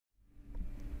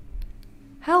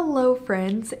Hello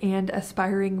friends and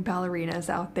aspiring ballerinas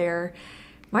out there.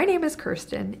 My name is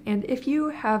Kirsten, and if you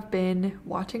have been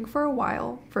watching for a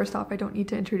while, first off, I don't need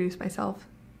to introduce myself.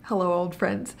 Hello old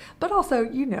friends, but also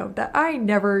you know that I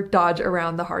never dodge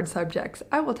around the hard subjects.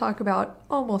 I will talk about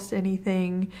almost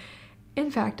anything.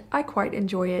 In fact, I quite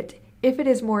enjoy it. If it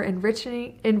is more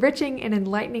enriching and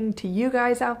enlightening to you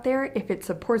guys out there, if it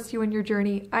supports you in your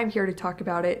journey, I'm here to talk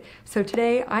about it. So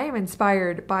today I am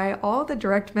inspired by all the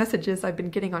direct messages I've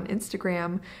been getting on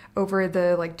Instagram over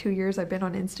the 2 years I've been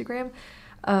on Instagram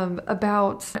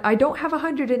about I don't have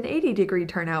 180-degree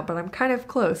turnout, but I'm kind of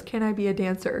close. Can I be a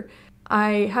dancer?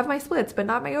 I have my splits, but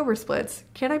not my oversplits.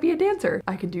 Can I be a dancer?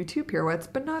 I can do 2 pirouettes,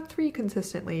 but not 3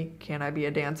 consistently. Can I be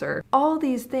a dancer? All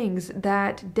these things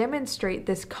that demonstrate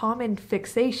this common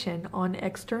fixation on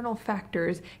external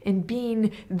factors in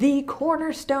being the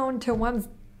cornerstone to one's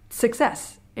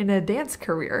success in a dance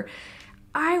career.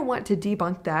 I want to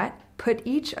debunk that, put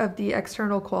each of the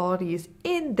external qualities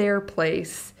in their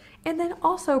place, and then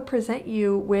also present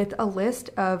you with a list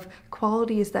of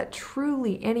qualities that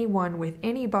truly anyone with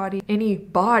any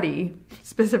body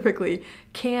specifically,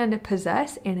 can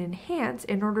possess and enhance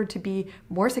in order to be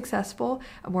more successful,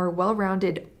 a more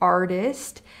well-rounded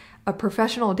artist, a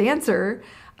professional dancer,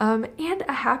 and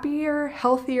a happier,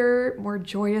 healthier, more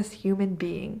joyous human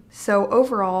being. So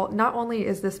overall, not only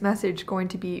is this message going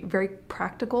to be very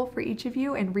practical for each of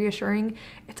you and reassuring,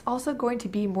 it's also going to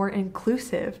be more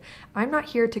inclusive. I'm not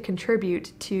here to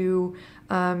contribute to,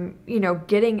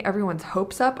 getting everyone's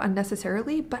hopes up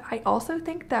unnecessarily, but I also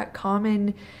think that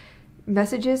common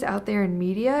messages out there in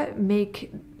media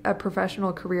make a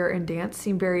professional career in dance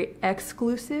seem very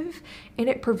exclusive, and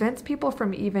it prevents people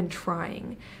from even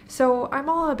trying. So I'm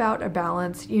all about a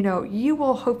balance. You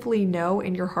will hopefully know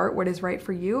in your heart what is right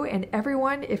for you, and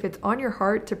everyone, if it's on your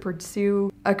heart to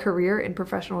pursue a career in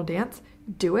professional dance,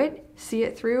 do it, see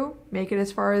it through, make it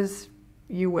as far as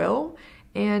you will,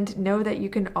 and know that you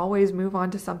can always move on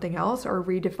to something else or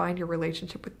redefine your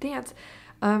relationship with dance.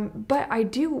 But I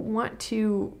do want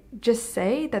to just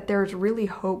say that there's really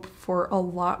hope for a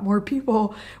lot more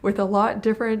people with a lot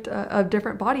of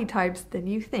different body types than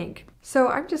you think. So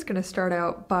I'm just going to start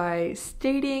out by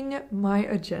stating my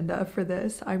agenda for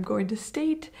this. I'm going to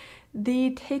state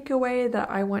the takeaway that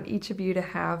I want each of you to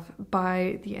have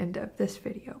by the end of this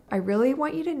video. I really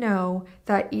want you to know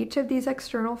that each of these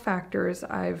external factors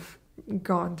I've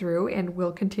gone through and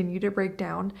will continue to break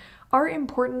down are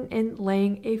important in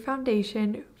laying a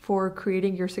foundation for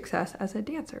creating your success as a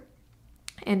dancer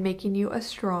and making you a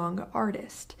strong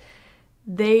artist.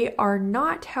 They are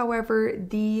not, however,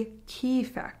 the key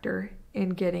factor in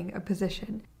getting a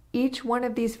position. Each one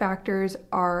of these factors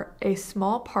are a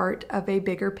small part of a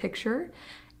bigger picture,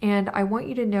 and I want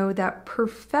you to know that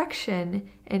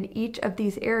perfection in each of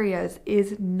these areas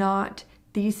is not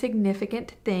the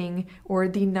significant thing or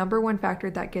the number one factor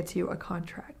that gets you a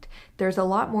contract. There's a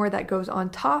lot more that goes on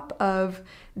top of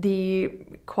the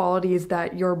qualities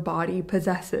that your body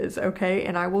possesses, okay?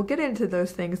 And I will get into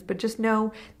those things, but just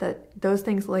know that those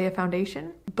things lay a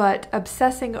foundation. But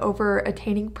obsessing over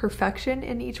attaining perfection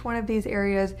in each one of these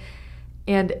areas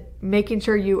and making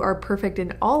sure you are perfect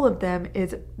in all of them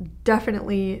is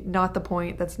definitely not the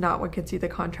point. That's not what gets you the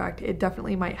contract. It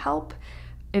definitely might help.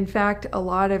 In fact, a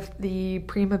lot of the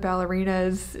prima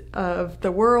ballerinas of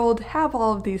the world have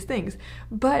all of these things,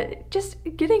 but just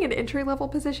getting an entry-level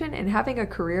position and having a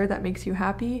career that makes you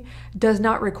happy does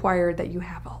not require that you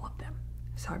have all of them.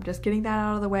 So I'm just getting that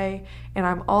out of the way, and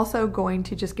I'm also going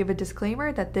to just give a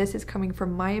disclaimer that this is coming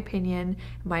from my opinion,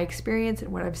 my experience,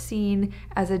 and what I've seen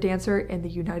as a dancer in the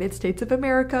United States of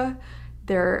America.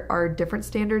 There are different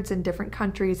standards in different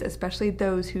countries, especially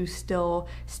those who still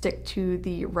stick to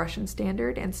the Russian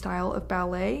standard and style of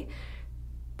ballet.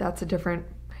 That's a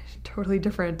totally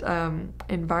different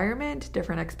environment,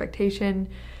 different expectation.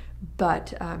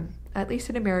 But at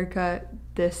least in America,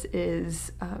 this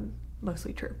is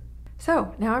mostly true.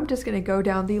 So now I'm just going to go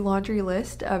down the laundry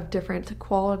list of different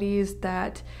qualities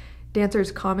that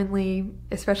dancers commonly,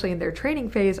 especially in their training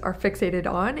phase, are fixated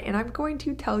on. And I'm going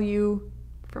to tell you,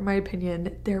 from my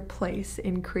opinion, their place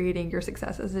in creating your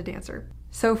success as a dancer.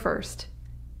 So first,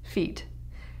 feet.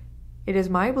 It is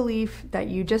my belief that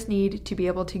you just need to be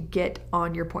able to get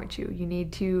on your point shoe. You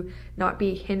need to not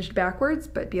be hinged backwards,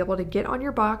 but be able to get on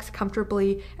your box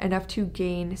comfortably enough to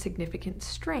gain significant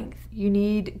strength. You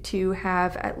need to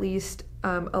have at least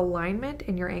alignment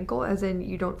in your ankle, as in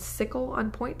you don't sickle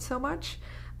on point so much.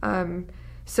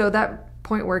 So that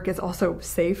point work is also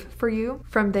safe for you.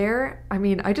 From there, I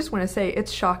mean, I just want to say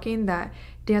it's shocking that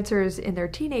dancers in their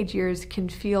teenage years can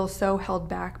feel so held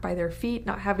back by their feet,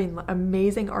 not having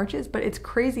amazing arches, but it's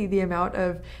crazy the amount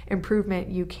of improvement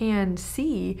you can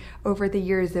see over the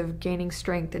years of gaining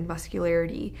strength and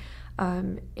muscularity.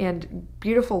 And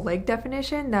beautiful leg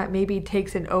definition that maybe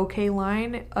takes an okay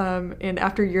line, and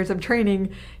after years of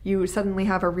training, you suddenly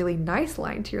have a really nice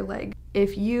line to your leg.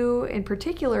 If you in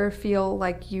particular feel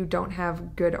like you don't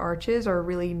have good arches or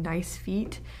really nice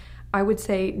feet, I would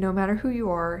say no matter who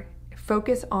you are,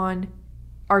 focus on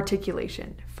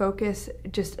articulation. Focus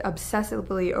just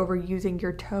obsessively over using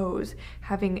your toes,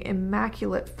 having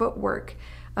immaculate footwork.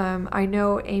 I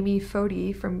know Amy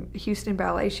Fody from Houston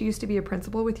Ballet. She used to be a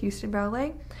principal with Houston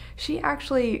Ballet. She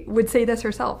actually would say this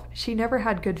herself. She never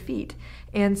had good feet.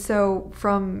 And so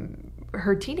from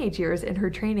her teenage years in her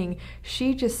training,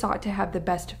 she just sought to have the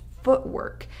best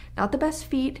footwork, not the best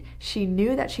feet. She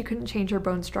knew that she couldn't change her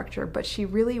bone structure, but she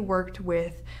really worked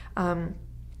with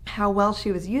how well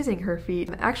she was using her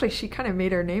feet. Actually, she kind of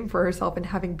made her name for herself in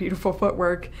having beautiful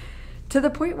footwork, to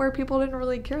the point where people didn't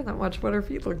really care that much what her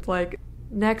feet looked like.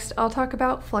 Next, I'll talk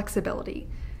about flexibility.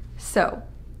 So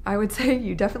I would say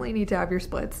you definitely need to have your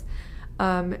splits.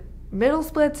 Middle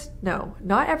splits, no,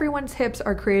 not everyone's hips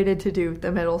are created to do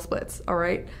the middle splits, all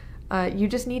right? You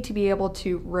just need to be able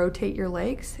to rotate your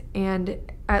legs, and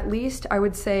at least I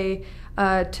would say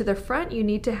to the front, you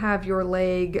need to have your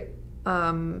leg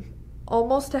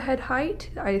almost to head height.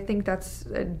 I think that's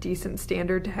a decent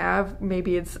standard to have.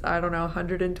 Maybe it's, I don't know,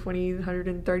 120,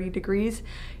 130 degrees.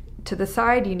 To the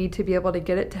side, you need to be able to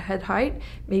get it to head height.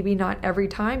 Maybe not every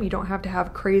time. You don't have to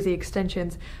have crazy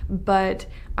extensions, but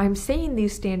I'm saying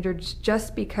these standards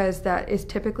just because that is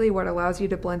typically what allows you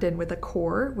to blend in with a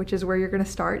core, which is where you're going to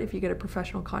start if you get a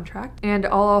professional contract. And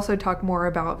I'll also talk more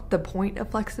about the point of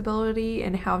flexibility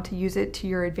and how to use it to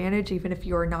your advantage, even if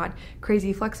you're not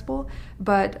crazy flexible.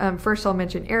 But first I'll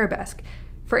mention arabesque.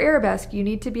 For arabesque, you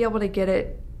need to be able to get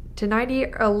it to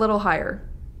 90, a little higher.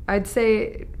 I'd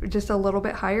say just a little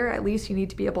bit higher. At least you need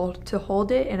to be able to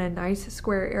hold it in a nice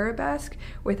square arabesque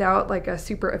without like a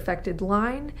super affected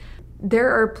line.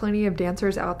 There are plenty of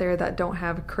dancers out there that don't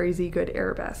have crazy good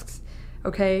arabesques.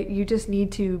 Okay, you just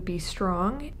need to be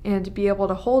strong and be able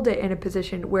to hold it in a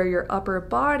position where your upper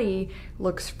body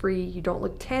looks free. You don't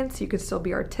look tense. You can still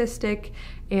be artistic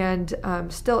and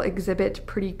still exhibit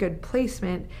pretty good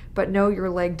placement, but no, your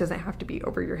leg doesn't have to be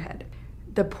over your head.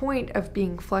 The point of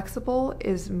being flexible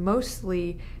is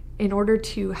mostly in order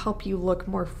to help you look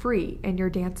more free in your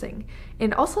dancing.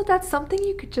 And also that's something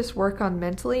you could just work on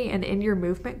mentally and in your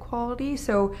movement quality.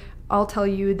 So I'll tell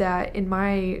you that in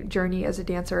my journey as a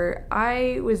dancer,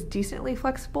 I was decently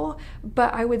flexible,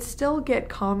 but I would still get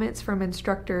comments from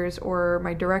instructors or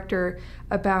my director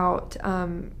about,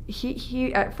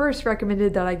 he at first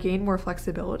recommended that I gain more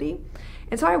flexibility.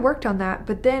 And so I worked on that,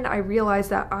 but then I realized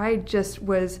that I just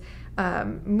was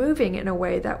moving in a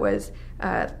way that was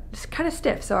kind of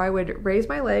stiff. So I would raise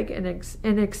my leg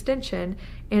in extension,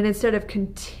 and instead of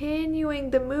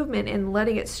continuing the movement and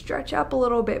letting it stretch up a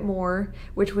little bit more,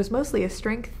 which was mostly a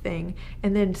strength thing,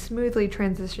 and then smoothly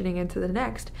transitioning into the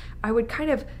next, I would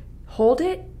kind of hold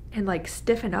it and like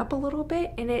stiffen up a little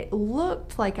bit, and it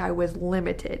looked like I was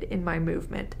limited in my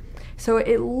movement. So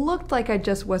it looked like I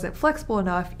just wasn't flexible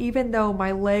enough, even though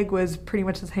my leg was pretty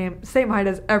much the same height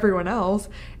as everyone else.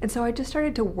 And so I just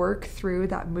started to work through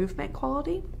that movement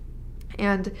quality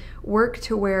and work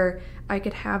to where I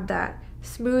could have that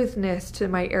smoothness to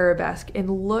my arabesque and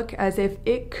look as if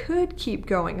it could keep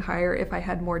going higher if I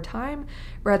had more time,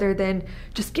 rather than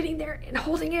just getting there and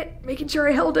holding it, making sure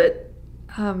I held it.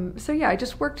 So yeah, I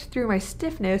just worked through my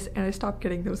stiffness and I stopped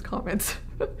getting those comments.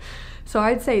 So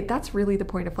I'd say that's really the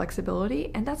point of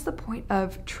flexibility, and that's the point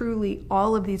of truly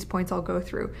all of these points I'll go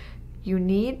through. You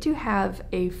need to have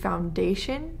a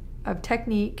foundation of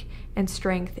technique and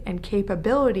strength and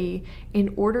capability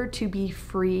in order to be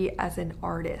free as an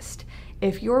artist.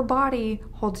 If your body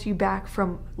holds you back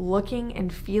from looking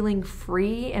and feeling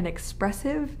free and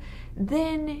expressive,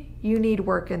 then you need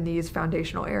work in these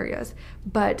foundational areas.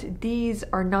 But these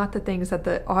are not the things that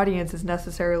the audience is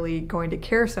necessarily going to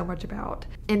care so much about.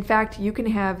 In fact, you can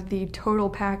have the total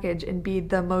package and be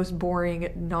the most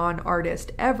boring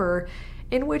non-artist ever,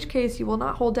 in which case you will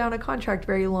not hold down a contract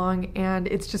very long and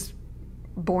it's just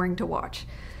boring to watch.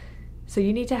 So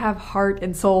you need to have heart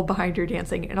and soul behind your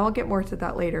dancing, and I'll get more to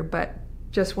that later, but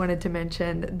just wanted to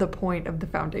mention the point of the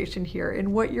foundation here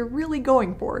and what you're really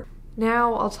going for.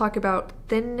 Now I'll talk about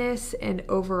thinness and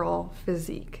overall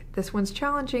physique. This one's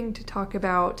challenging to talk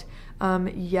about.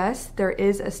 Yes, there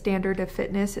is a standard of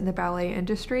fitness in the ballet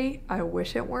industry. I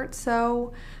wish it weren't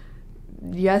so.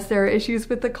 Yes, there are issues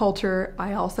with the culture.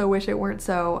 I also wish it weren't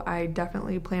so. I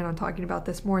definitely plan on talking about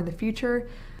this more in the future.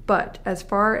 But as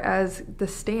far as the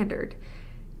standard,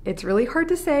 it's really hard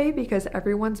to say because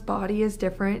everyone's body is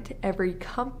different. Every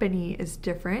company is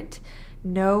different.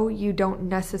 No, you don't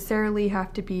necessarily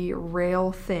have to be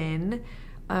rail thin.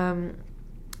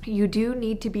 You do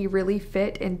need to be really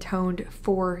fit and toned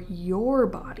for your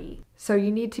body. So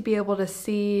you need to be able to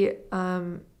see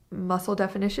muscle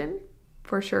definition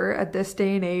for sure. At this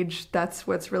day and age, that's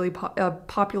what's really a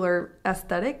popular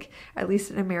aesthetic, at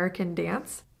least in American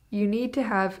dance. You need to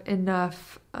have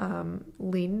enough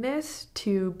leanness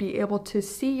to be able to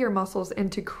see your muscles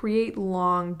and to create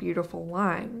long, beautiful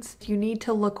lines. You need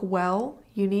to look well.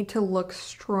 You need to look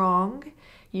strong.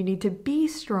 You need to be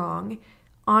strong.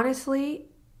 Honestly,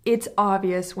 it's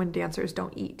obvious when dancers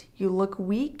don't eat. You look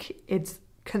weak. It's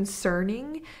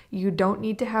concerning. You don't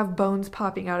need to have bones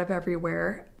popping out of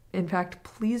everywhere. In fact,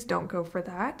 please don't go for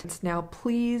that. Now,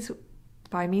 please,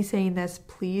 by me saying this,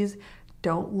 please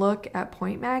don't look at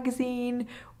Point Magazine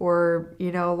or,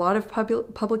 a lot of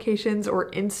publications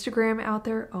or Instagram out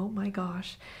there. Oh my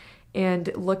gosh.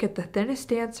 And look at the thinnest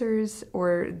dancers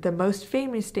or the most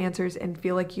famous dancers and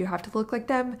feel like you have to look like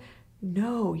them.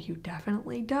 No, you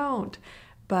definitely don't.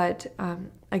 But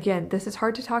again, this is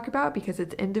hard to talk about because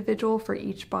it's individual for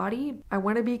each body. I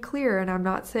want to be clear, and I'm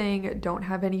not saying don't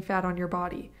have any fat on your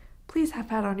body. Please have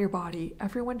fat on your body.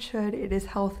 Everyone should. It is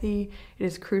healthy. It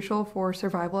is crucial for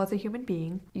survival as a human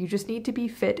being. You just need to be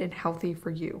fit and healthy for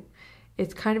you.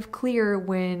 It's kind of clear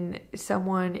when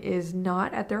someone is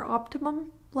not at their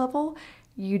optimum level.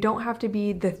 You don't have to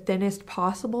be the thinnest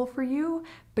possible for you,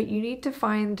 but you need to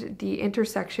find the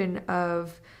intersection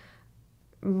of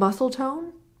muscle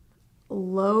tone,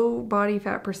 low body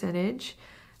fat percentage,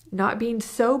 not being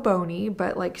so bony,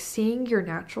 but like seeing your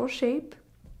natural shape,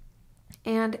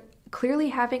 and clearly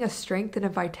having a strength and a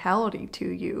vitality to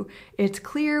you. It's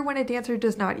clear when a dancer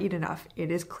does not eat enough. It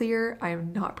is clear. I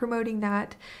am not promoting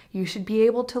that. You should be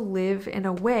able to live in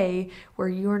a way where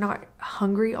you are not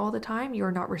hungry all the time. You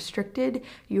are not restricted.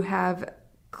 You have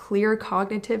clear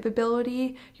cognitive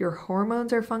ability. Your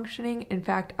hormones are functioning. In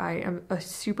fact, I am a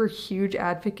super huge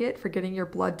advocate for getting your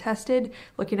blood tested,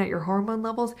 looking at your hormone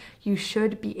levels. You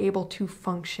should be able to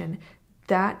function.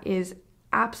 That is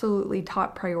absolutely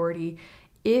top priority.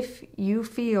 If you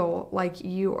feel like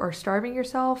you are starving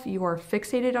yourself, you are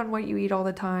fixated on what you eat all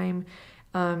the time,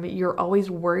 you're always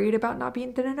worried about not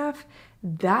being thin enough,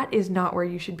 that is not where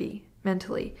you should be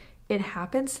mentally. It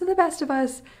happens to the best of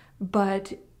us,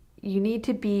 but you need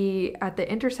to be at the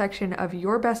intersection of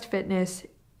your best fitness,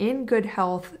 in good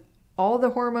health, all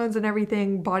the hormones and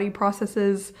everything, body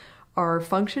processes are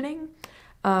functioning,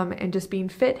 and just being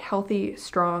fit, healthy,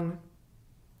 strong,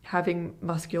 having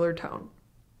muscular tone.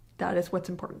 That is what's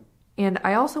important. And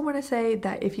I also want to say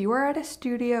that if you are at a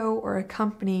studio or a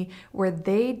company where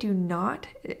the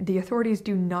authorities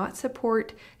do not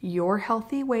support your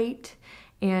healthy weight,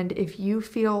 and if you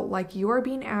feel like you are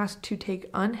being asked to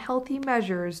take unhealthy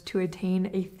measures to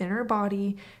attain a thinner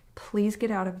body, please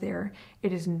get out of there.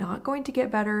 It is not going to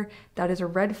get better. That is a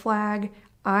red flag.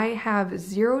 I have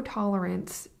zero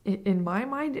tolerance in my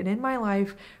mind and in my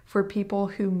life for people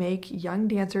who make young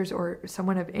dancers or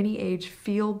someone of any age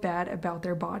feel bad about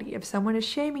their body. If someone is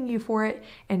shaming you for it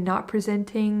and not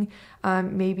presenting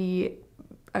maybe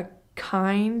a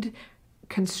kind,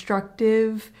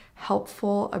 constructive,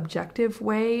 helpful, objective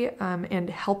way and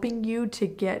helping you to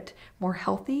get more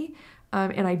healthy,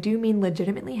 and I do mean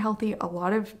legitimately healthy, a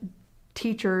lot of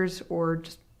teachers or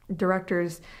just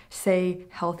directors say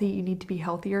healthy, you need to be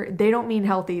healthier. They don't mean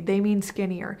healthy, they mean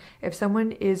skinnier. If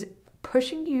someone is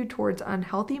pushing you towards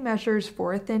unhealthy measures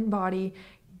for a thin body,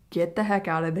 get the heck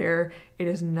out of there. It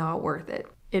is not worth it.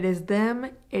 It is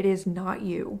them, it is not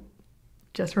you.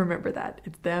 Just remember that.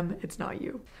 It's them, it's not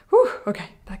you. Whew,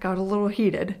 okay, that got a little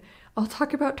heated. I'll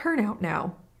talk about turnout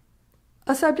now.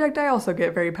 A subject I also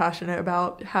get very passionate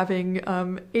about, having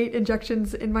 8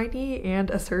 injections in my knee and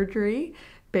a surgery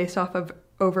based off of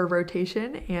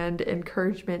over-rotation and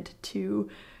encouragement to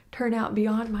turn out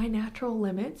beyond my natural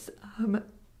limits.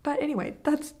 But anyway,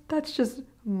 that's just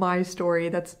my story.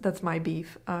 That's my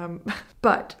beef.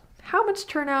 But how much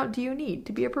turnout do you need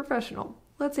to be a professional?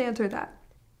 Let's answer that.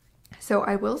 So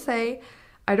I will say,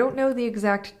 I don't know the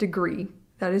exact degree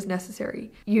that is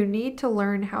necessary. You need to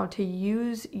learn how to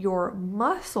use your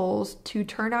muscles to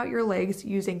turn out your legs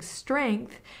using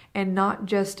strength and not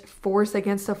just force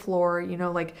against the floor, you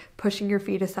know, like pushing your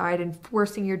feet aside and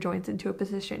forcing your joints into a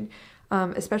position.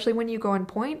 Especially when you go on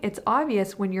point, it's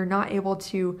obvious when you're not able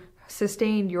to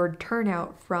sustain your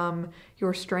turnout from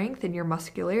your strength and your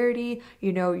muscularity,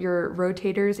 you know, your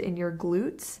rotators in your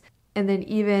glutes, and then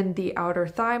even the outer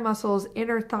thigh muscles,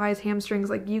 inner thighs, hamstrings.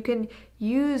 Like you can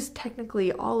use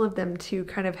technically all of them to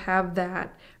kind of have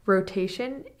that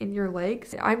rotation in your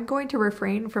legs. I'm going to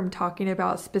refrain from talking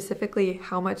about specifically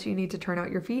how much you need to turn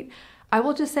out your feet. I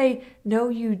will just say, no,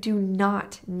 you do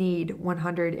not need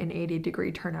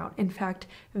 180-degree turnout. In fact,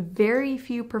 very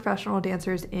few professional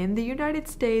dancers in the United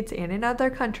States and in other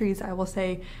countries, I will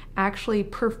say, actually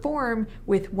perform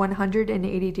with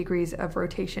 180 degrees of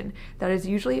rotation. That is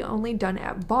usually only done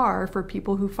at bar for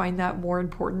people who find that more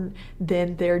important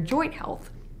than their joint health.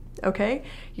 Okay?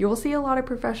 You will see a lot of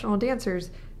professional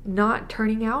dancers not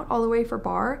turning out all the way for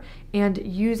bar and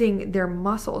using their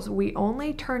muscles. We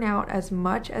only turn out as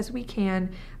much as we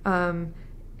can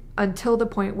until the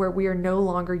point where we are no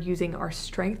longer using our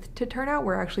strength to turn out.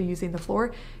 We're actually using the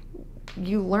floor.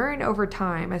 You learn over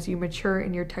time as you mature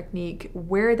in your technique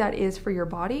where that is for your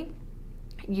body.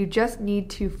 You just need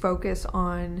to focus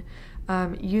on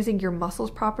using your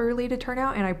muscles properly to turn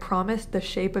out, and I promise the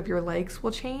shape of your legs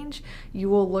will change. You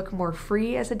will look more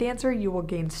free as a dancer. You will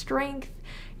gain strength.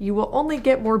 You will only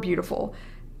get more beautiful.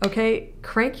 Okay,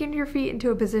 cranking your feet into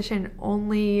a position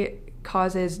only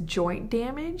causes joint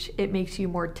damage. It makes you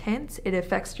more tense. It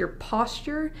affects your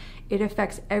posture. It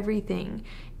affects everything,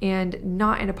 and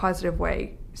not in a positive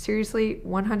way. Seriously,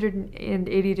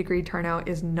 180-degree turnout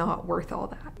is not worth all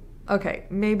that. Okay,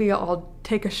 maybe I'll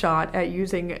take a shot at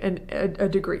using a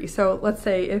degree. So let's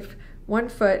say if one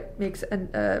foot makes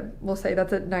we'll say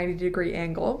that's a 90-degree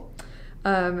angle.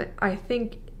 I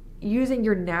think using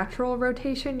your natural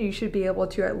rotation, you should be able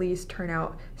to at least turn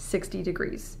out 60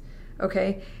 degrees.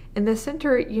 Okay, in the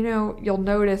center, you know, you'll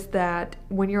notice that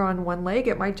when you're on one leg,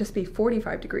 it might just be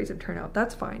 45 degrees of turnout.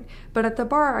 That's fine. But at the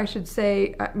bar, I should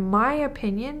say, my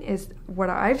opinion is what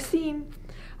I've seen.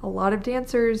 A lot of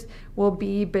dancers will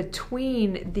be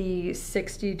between the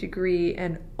 60-degree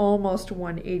and almost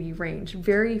 180 range.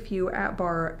 Very few at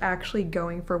bar are actually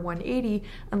going for 180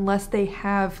 unless they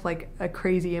have like a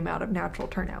crazy amount of natural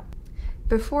turnout.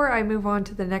 Before I move on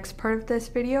to the next part of this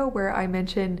video where I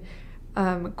mention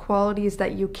qualities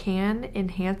that you can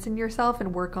enhance in yourself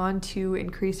and work on to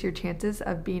increase your chances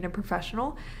of being a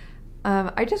professional,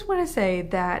 I just want to say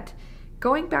that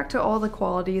going back to all the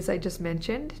qualities I just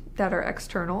mentioned that are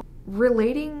external,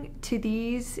 relating to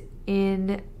these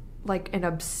in like an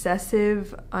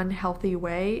obsessive, unhealthy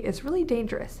way is really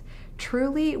dangerous.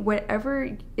 Truly,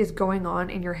 whatever is going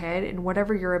on in your head and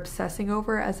whatever you're obsessing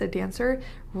over as a dancer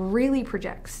really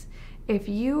projects. If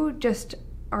you just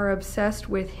are obsessed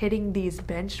with hitting these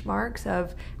benchmarks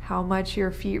of how much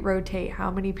your feet rotate, how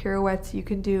many pirouettes you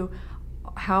can do,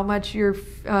 how much your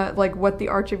like what the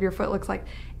arch of your foot looks like.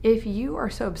 If you are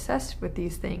so obsessed with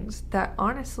these things that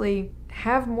honestly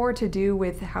have more to do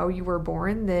with how you were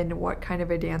born than what kind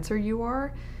of a dancer you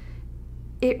are,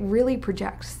 it really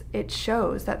projects. It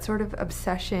shows that sort of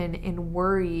obsession and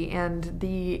worry and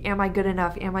the am I good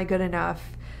enough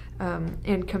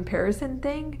and comparison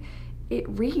thing. It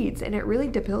reads and it really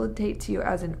debilitates you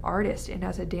as an artist and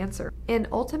as a dancer. And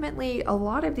ultimately, a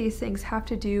lot of these things have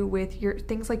to do with your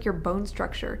things like your bone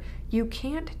structure. You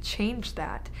can't change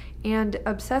that. And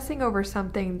obsessing over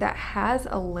something that has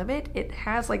a limit, it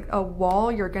has like a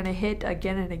wall you're gonna hit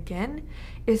again and again,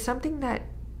 is something that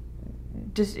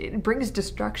just it brings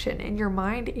destruction in your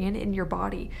mind and in your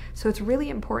body. So it's really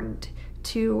important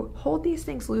to hold these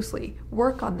things loosely,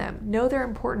 work on them, know they're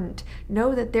important,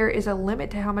 know that there is a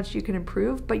limit to how much you can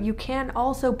improve, but you can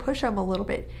also push them a little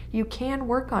bit. You can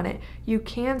work on it. You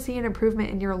can see an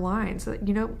improvement in your lines.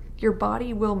 You know, your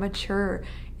body will mature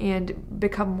and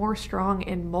become more strong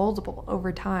and moldable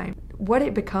over time. What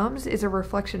it becomes is a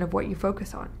reflection of what you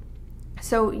focus on.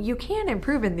 So you can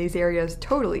improve in these areas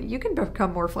totally. You can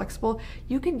become more flexible.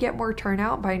 You can get more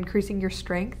turnout by increasing your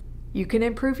strength. You can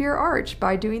improve your arch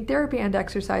by doing TheraBand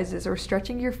exercises or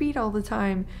stretching your feet all the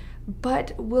time.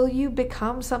 But will you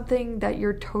become something that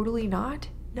you're totally not?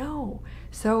 No.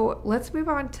 So let's move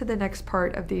on to the next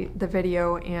part of the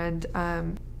video. And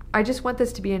I just want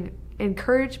this to be an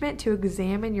encouragement to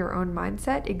examine your own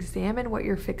mindset, examine what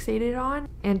you're fixated on,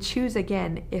 and choose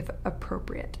again if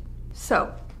appropriate.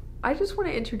 So I just want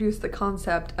to introduce the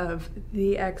concept of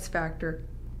the X factor,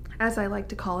 as I like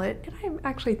to call it, and I'm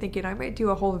actually thinking I might do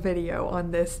a whole video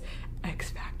on this X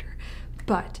factor.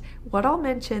 But what I'll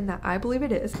mention that I believe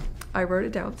it is I wrote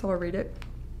it down, so I'll read it.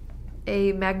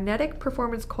 A magnetic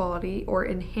performance quality or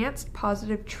enhanced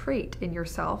positive trait in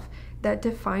yourself that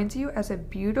defines you as a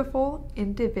beautiful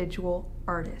individual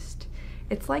artist.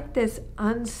 It's like this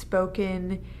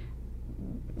unspoken,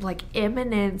 like,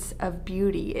 eminence of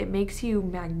beauty. It makes you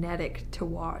magnetic to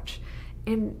watch.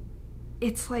 And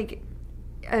it's like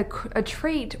a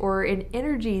trait or an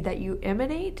energy that you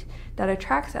emanate that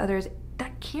attracts others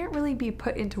that can't really be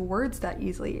put into words that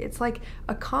easily. It's like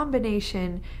a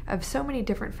combination of so many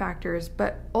different factors,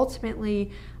 but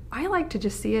ultimately I like to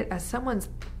just see it as someone's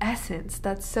essence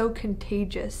that's so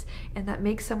contagious and that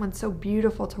makes someone so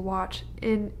beautiful to watch,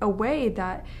 in a way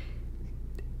that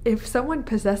if someone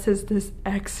possesses this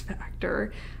X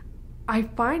factor, I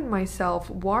find myself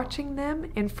watching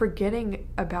them and forgetting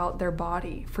about their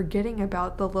body, forgetting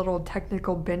about the little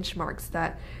technical benchmarks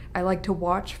that I like to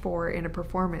watch for in a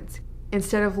performance.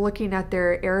 Instead of looking at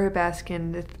their arabesque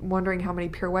and wondering how many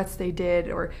pirouettes they did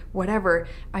or whatever,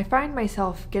 I find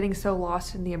myself getting so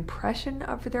lost in the impression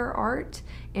of their art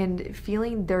and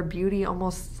feeling their beauty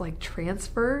almost like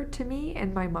transfer to me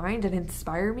in my mind and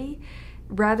inspire me,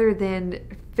 rather than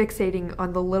fixating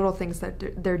on the little things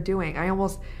that they're doing. I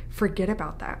almost forget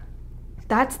about that.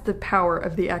 That's the power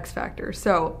of the X factor.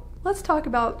 So let's talk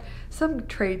about some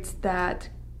traits that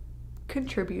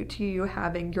contribute to you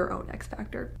having your own X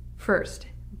factor. First,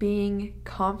 being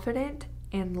confident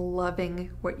and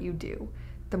loving what you do.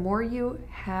 The more you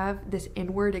have this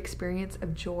inward experience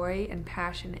of joy and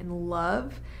passion and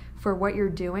love for what you're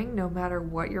doing, no matter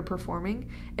what you're performing,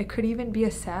 it could even be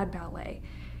a sad ballet.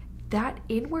 That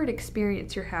inward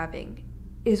experience you're having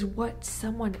is what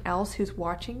someone else who's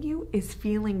watching you is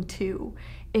feeling too.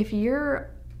 If you're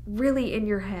really in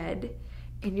your head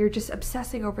and you're just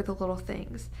obsessing over the little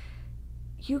things,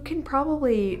 you can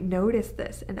probably notice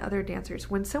this in other dancers.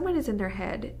 When someone is in their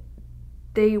head,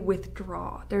 they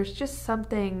withdraw. There's just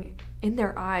something in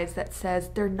their eyes that says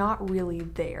they're not really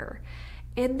there.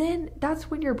 And then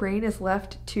that's when your brain is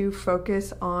left to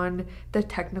focus on the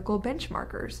technical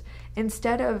benchmarkers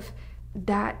instead of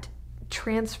that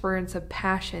transference of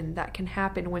passion that can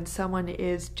happen when someone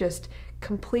is just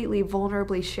completely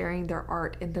vulnerably sharing their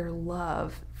art and their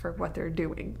love for what they're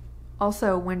doing.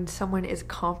 Also, when someone is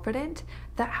confident,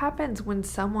 that happens when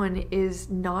someone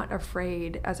is not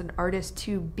afraid as an artist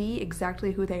to be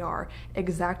exactly who they are,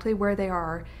 exactly where they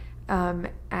are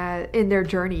in their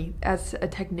journey as a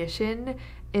technician,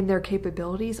 in their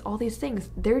capabilities, all these things.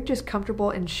 They're just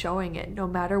comfortable in showing it no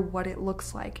matter what it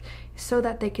looks like, so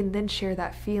that they can then share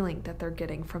that feeling that they're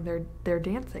getting from their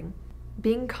dancing.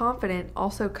 Being confident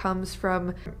also comes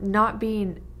from not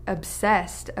being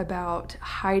obsessed about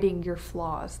hiding your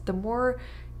flaws. The more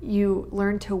you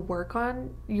learn to work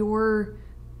on your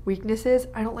weaknesses,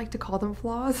 I don't like to call them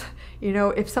flaws.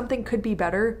 If something could be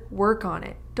better, work on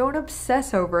it. Don't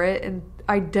obsess over it and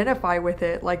identify with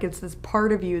it like it's this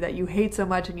part of you that you hate so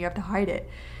much and you have to hide it.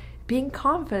 Being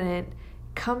confident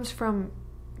comes from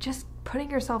just putting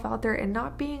yourself out there and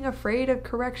not being afraid of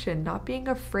correction, not being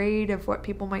afraid of what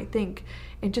people might think,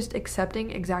 and just accepting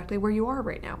exactly where you are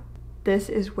right now. This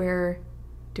is where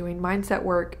doing mindset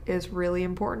work is really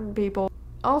important, people.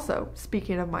 Also,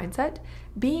 speaking of mindset,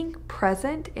 being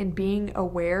present and being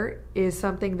aware is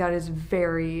something that is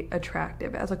very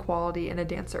attractive as a quality in a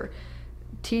dancer.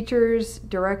 Teachers,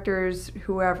 directors,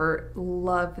 whoever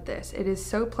love this. It is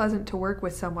so pleasant to work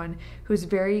with someone who's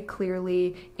very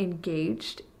clearly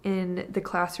engaged in the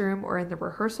classroom or in the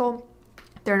rehearsal.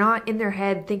 They're not in their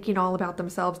head thinking all about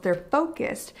themselves. They're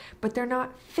focused, but they're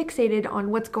not fixated on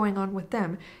what's going on with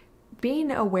them.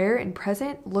 Being aware and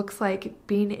present looks like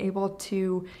being able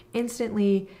to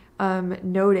instantly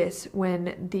notice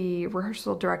when the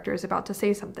rehearsal director is about to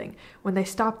say something. When they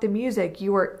stop the music,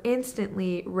 you are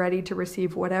instantly ready to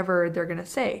receive whatever they're going to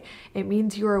say. It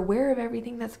means you're aware of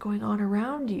everything that's going on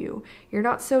around you. You're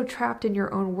not so trapped in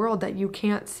your own world that you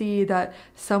can't see that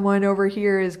someone over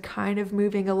here is kind of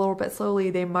moving a little bit slowly.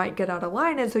 They might get out of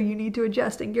line, and so you need to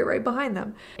adjust and get right behind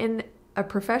them. In a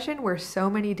profession where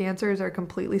so many dancers are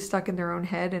completely stuck in their own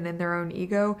head and in their own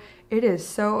ego, it is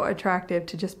so attractive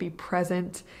to just be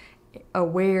present,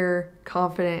 aware,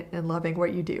 confident, and loving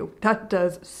what you do. That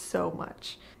does so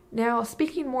much. Now,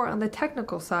 speaking more on the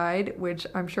technical side, which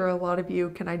I'm sure a lot of you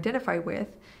can identify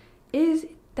with, is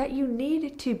that you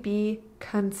need to be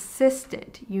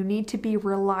consistent. You need to be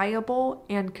reliable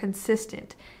and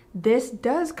consistent. This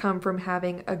does come from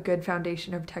having a good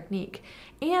foundation of technique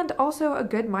and also a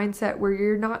good mindset where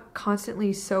you're not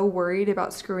constantly so worried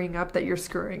about screwing up that you're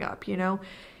screwing up,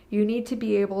 You need to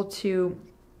be able to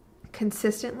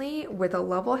consistently, with a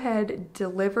level head,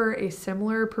 deliver a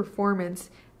similar performance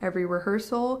every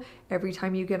rehearsal, every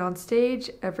time you get on stage,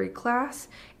 every class.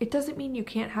 It doesn't mean you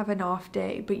can't have an off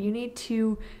day, but you need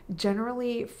to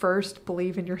generally first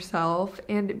believe in yourself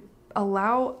and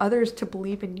allow others to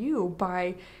believe in you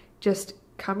by just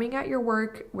coming at your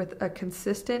work with a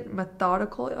consistent,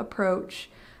 methodical approach.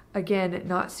 Again,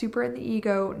 not super in the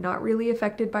ego, not really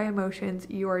affected by emotions.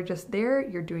 You are just there,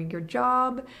 you're doing your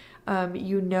job.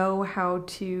 You know how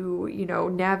to,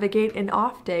 navigate an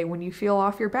off day when you feel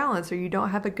off your balance or you don't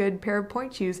have a good pair of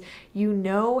point shoes. You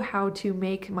know how to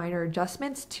make minor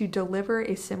adjustments to deliver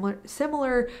a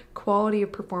similar quality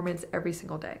of performance every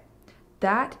single day.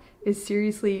 That is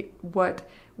seriously what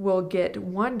will get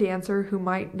one dancer who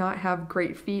might not have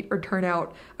great feet or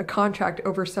Turnout a contract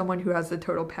over someone who has the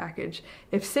total package.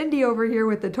 If Cindy over here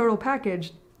with the total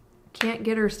package can't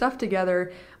get her stuff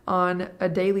together on a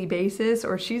daily basis,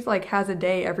 or she's like has a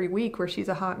day every week where she's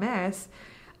a hot mess,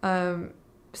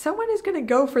 someone is going to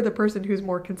go for the person who's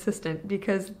more consistent,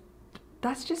 because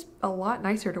that's just a lot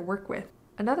nicer to work with.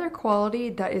 Another quality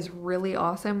that is really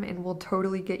awesome and will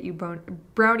totally get you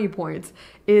brownie points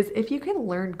is if you can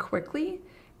learn quickly,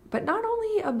 but not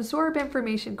only absorb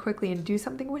information quickly and do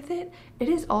something with it, it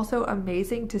is also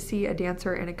amazing to see a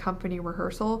dancer in a company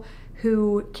rehearsal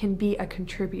who can be a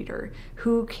contributor,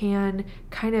 who can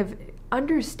kind of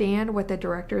understand what the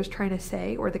director is trying to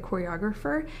say or the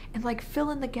choreographer and like fill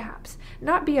in the gaps.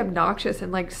 Not be obnoxious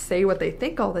and like say what they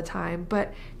think all the time,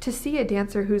 but to see a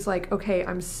dancer who's like, okay,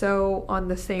 I'm so on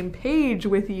the same page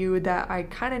with you that I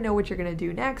kind of know what you're going to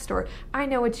do next, or I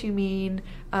know what you mean.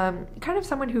 Kind of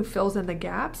someone who fills in the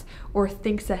gaps or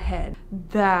thinks ahead.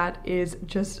 That is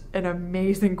just an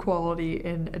amazing quality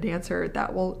in a dancer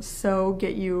that will so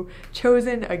get you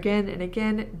chosen again and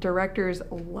again. Directors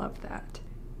love that.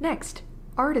 Next,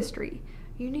 artistry.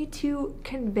 You need to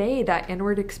convey that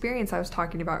inward experience I was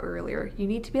talking about earlier. You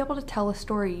need to be able to tell a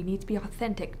story. You need to be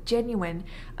authentic, genuine,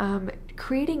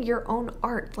 creating your own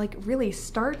art. Like really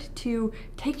start to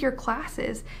take your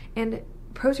classes and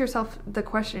pose yourself the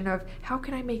question of, how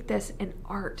can I make this an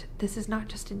art? This is not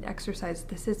just an exercise.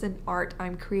 This is an art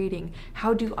I'm creating.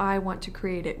 How do I want to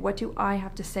create it? What do I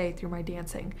have to say through my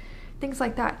dancing? Things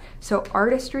like that. So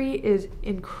artistry is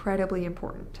incredibly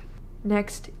important.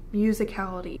 Next,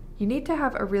 musicality. You need to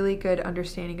have a really good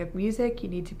understanding of music. You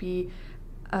need to be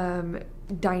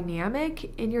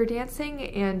dynamic in your dancing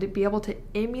and be able to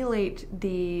emulate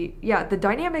the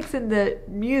dynamics in the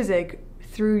music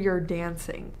through your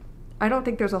dancing. I don't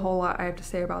think there's a whole lot I have to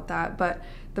say about that, but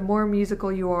the more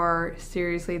musical you are,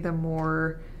 seriously, the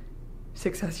more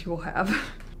success you will have.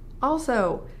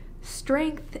 Also,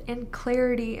 strength and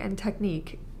clarity and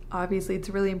technique. Obviously, it's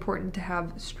really important to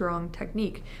have strong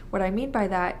technique. What I mean by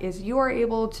that is you are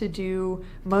able to do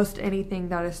most anything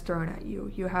that is thrown at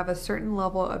you. You have a certain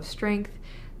level of strength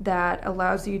that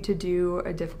allows you to do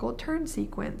a difficult turn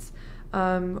sequence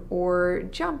or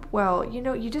jump well.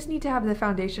 You just need to have the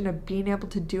foundation of being able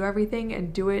to do everything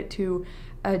and do it to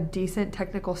a decent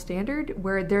technical standard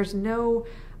where there's no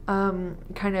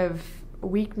kind of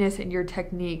weakness in your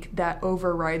technique that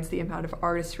overrides the amount of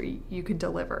artistry you could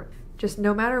deliver. Just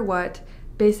no matter what,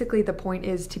 basically the point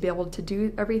is to be able to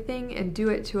do everything and do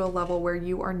it to a level where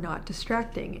you are not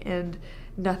distracting and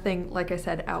nothing, like I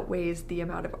said, outweighs the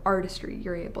amount of artistry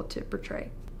you're able to portray.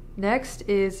 Next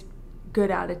is good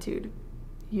attitude.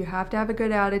 You have to have a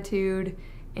good attitude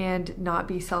and not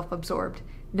be self-absorbed.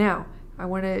 Now, I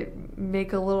want to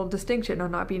make a little distinction on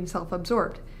not being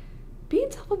self-absorbed. Being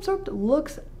self-absorbed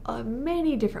looks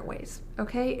many different ways,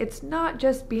 okay? It's not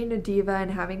just being a diva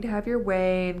and having to have your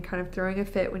way and kind of throwing a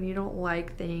fit when you don't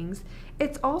like things.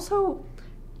 It's also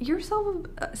you're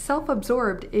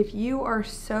self-absorbed if you are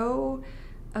so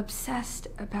obsessed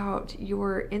about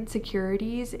your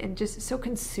insecurities and just so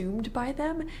consumed by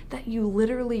them that you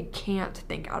literally can't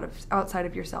think outside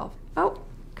of yourself. Oh,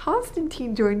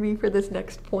 Constantine joined me for this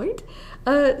next point.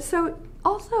 So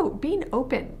also being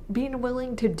open, being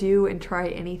willing to do and try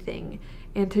anything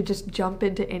and to just jump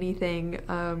into anything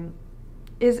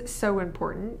is so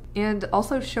important. And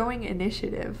also showing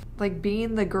initiative, like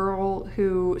being the girl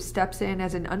who steps in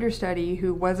as an understudy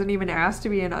who wasn't even asked to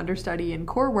be an understudy in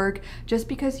core work just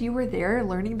because you were there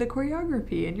learning the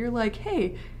choreography and you're like,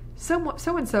 hey,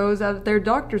 so-and-so's at their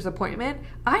doctor's appointment,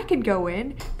 I could go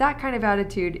in. That kind of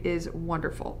attitude is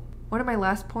wonderful. One of my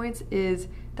last points is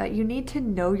that you need to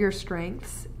know your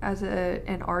strengths as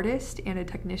an artist and a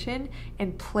technician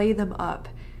and play them up.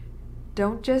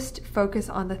 Don't just focus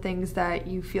on the things that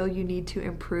you feel you need to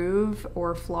improve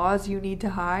or flaws you need to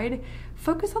hide.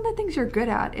 Focus on the things you're good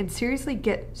at and seriously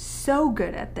get so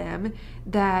good at them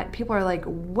that people are like,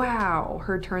 wow,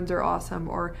 her turns are awesome,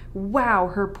 or wow,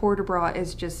 her port de bras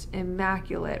is just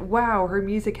immaculate. Wow, her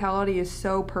musicality is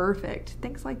so perfect.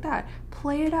 Things like that.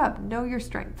 Play it up. Know your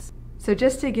strengths. So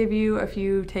just to give you a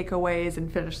few takeaways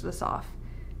and finish this off.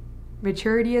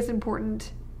 Maturity is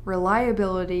important,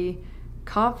 reliability,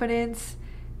 confidence,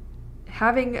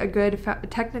 having a good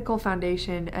technical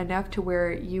foundation enough to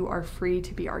where you are free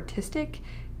to be artistic,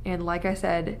 and like I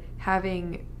said,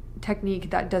 having technique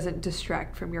that doesn't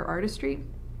distract from your artistry.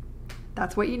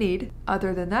 That's what you need.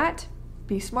 Other than that,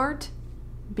 be smart,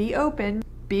 be open,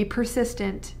 be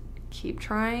persistent, keep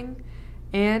trying,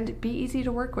 and be easy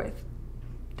to work with.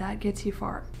 That gets you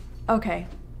far. Okay,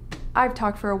 I've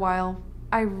talked for a while.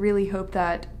 I really hope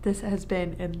that this has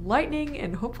been enlightening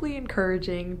and hopefully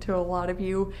encouraging to a lot of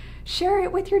you. Share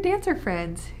it with your dancer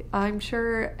friends. I'm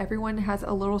sure everyone has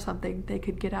a little something they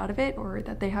could get out of it or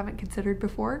that they haven't considered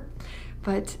before.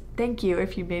 But thank you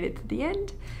if you made it to the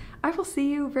end. I will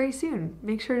see you very soon.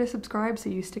 Make sure to subscribe so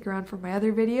you stick around for my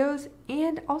other videos,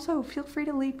 and also feel free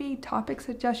to leave me topic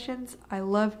suggestions. I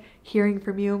love hearing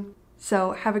from you.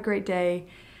 So have a great day.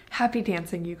 Happy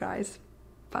dancing, you guys.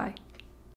 Bye.